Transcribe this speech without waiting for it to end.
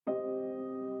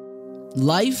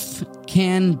Life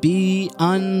can be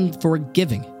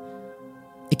unforgiving.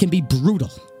 It can be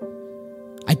brutal.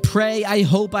 I pray, I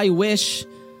hope, I wish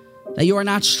that you are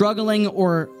not struggling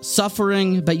or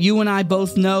suffering, but you and I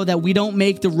both know that we don't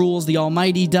make the rules, the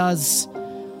Almighty does.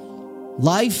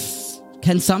 Life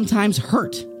can sometimes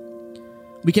hurt.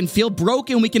 We can feel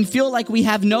broken. We can feel like we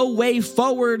have no way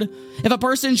forward. If a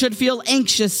person should feel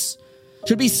anxious,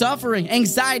 should be suffering,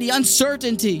 anxiety,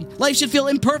 uncertainty, life should feel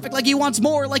imperfect, like he wants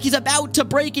more, like he's about to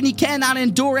break and he cannot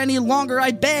endure any longer,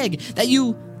 I beg that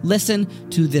you listen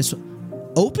to this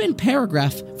open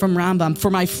paragraph from Rambam. For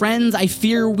my friends, I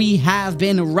fear we have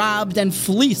been robbed and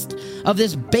fleeced of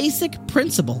this basic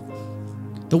principle,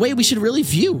 the way we should really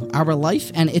view our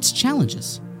life and its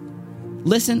challenges.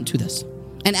 Listen to this.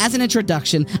 And as an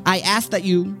introduction, I ask that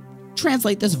you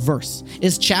translate this verse.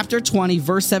 It's chapter 20,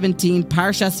 verse 17,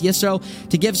 Parshas Yisro.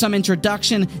 To give some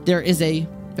introduction, there is a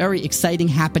very exciting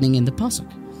happening in the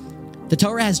pasuk. The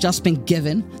Torah has just been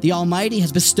given. The Almighty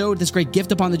has bestowed this great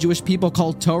gift upon the Jewish people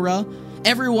called Torah.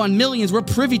 Everyone, millions, were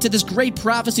privy to this great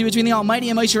prophecy between the Almighty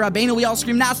and Moshe Rabbeinu. We all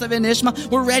scream, Nasa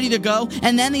v'nishma, we're ready to go.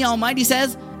 And then the Almighty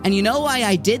says, and you know why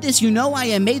I did this? You know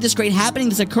why I made this great happening,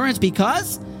 this occurrence?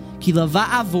 Because Ki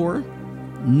lava'avor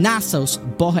nasos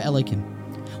bo ha'elikim.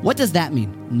 What does that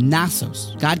mean?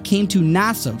 Nasos. God came to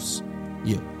nasos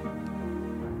you.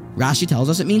 Rashi tells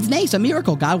us it means nes, a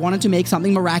miracle. God wanted to make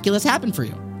something miraculous happen for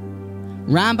you.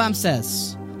 Rambam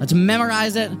says, let's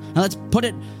memorize it, and let's put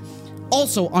it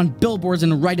also on billboards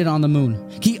and write it on the moon.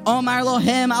 Ki omar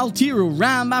lohem al tiru.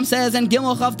 Rambam says, and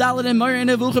Gimel Chav Dalet and Moreh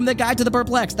Nevuchim, the guide to the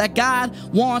perplexed, that God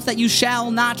wants that you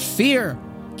shall not fear.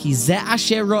 Ki ze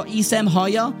asher ro'isem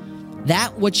haya,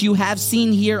 that which you have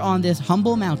seen here on this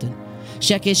humble mountain.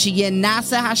 That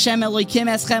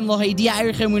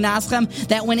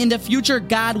when in the future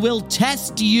God will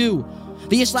test you,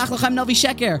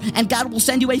 and God will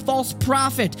send you a false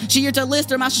prophet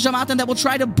that will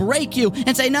try to break you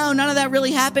and say, no, none of that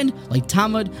really happened. Like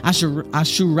Talmud,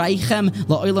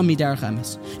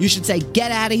 you should say,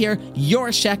 get out of here, you're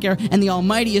a sheker, and the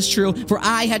Almighty is true, for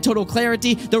I had total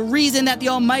clarity. The reason that the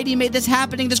Almighty made this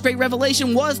happening, this great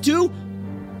revelation, was to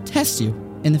test you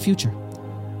in the future.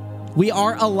 We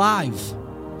are alive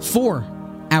for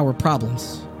our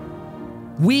problems.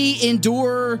 We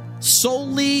endure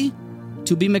solely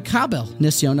to be mekabel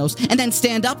nisyonos and then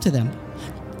stand up to them.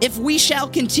 If we shall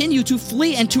continue to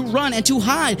flee and to run and to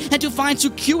hide and to find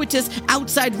circuitous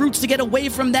outside routes to get away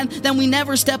from them, then we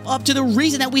never step up to the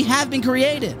reason that we have been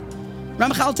created.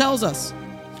 Ramchal tells us,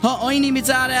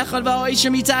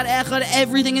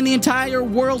 everything in the entire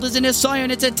world is in a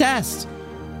soyon, it's a test.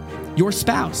 Your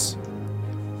spouse,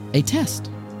 a test.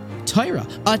 Torah,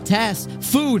 a test.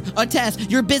 Food, a test.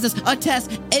 Your business, a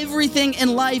test. Everything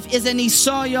in life is an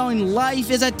nisayon. Life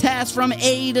is a test from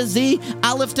A to Z,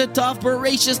 Aleph to Tav,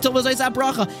 Bereshis to L'zayis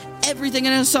HaBracha. Everything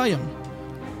in a nisayon.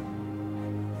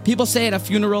 People say at a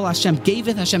funeral, Hashem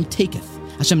gaveth, Hashem taketh.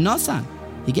 Hashem nasan,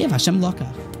 He gave, Hashem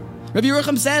lokav. Rabbi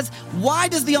Yerucham says, why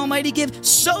does the Almighty give?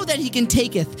 So that He can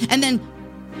taketh, and then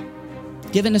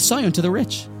give a nisayon to the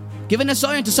rich. Give a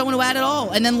nisayon to someone who had it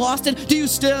all and then lost it. Do you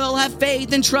still have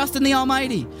faith and trust in the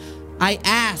Almighty? I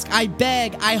ask, I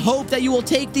beg, I hope that you will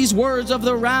take these words of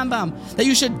the Rambam, that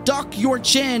you should duck your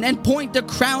chin and point the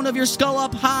crown of your skull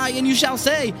up high, and you shall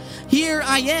say, here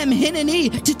I am,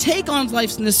 hineni, to take on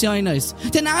life's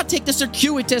nisyonos, to not take the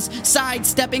circuitous,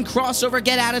 sidestepping, crossover,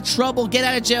 get out of trouble, get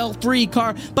out of jail free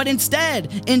car, but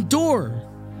instead, endure.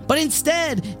 But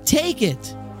instead, take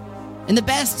it in the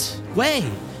best way.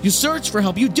 You search for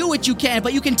help, you do what you can,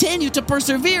 but you continue to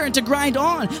persevere and to grind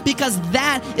on, because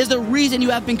that is the reason you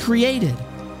have been created.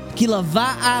 Ki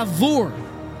lava'avur.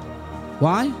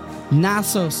 Why?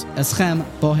 Nasos eschem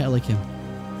bo ha'elikim.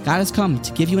 God has come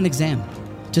to give you an exam,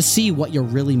 to see what you're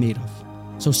really made of.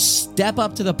 So step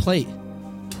up to the plate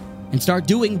and start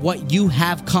doing what you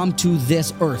have come to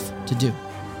this earth to do.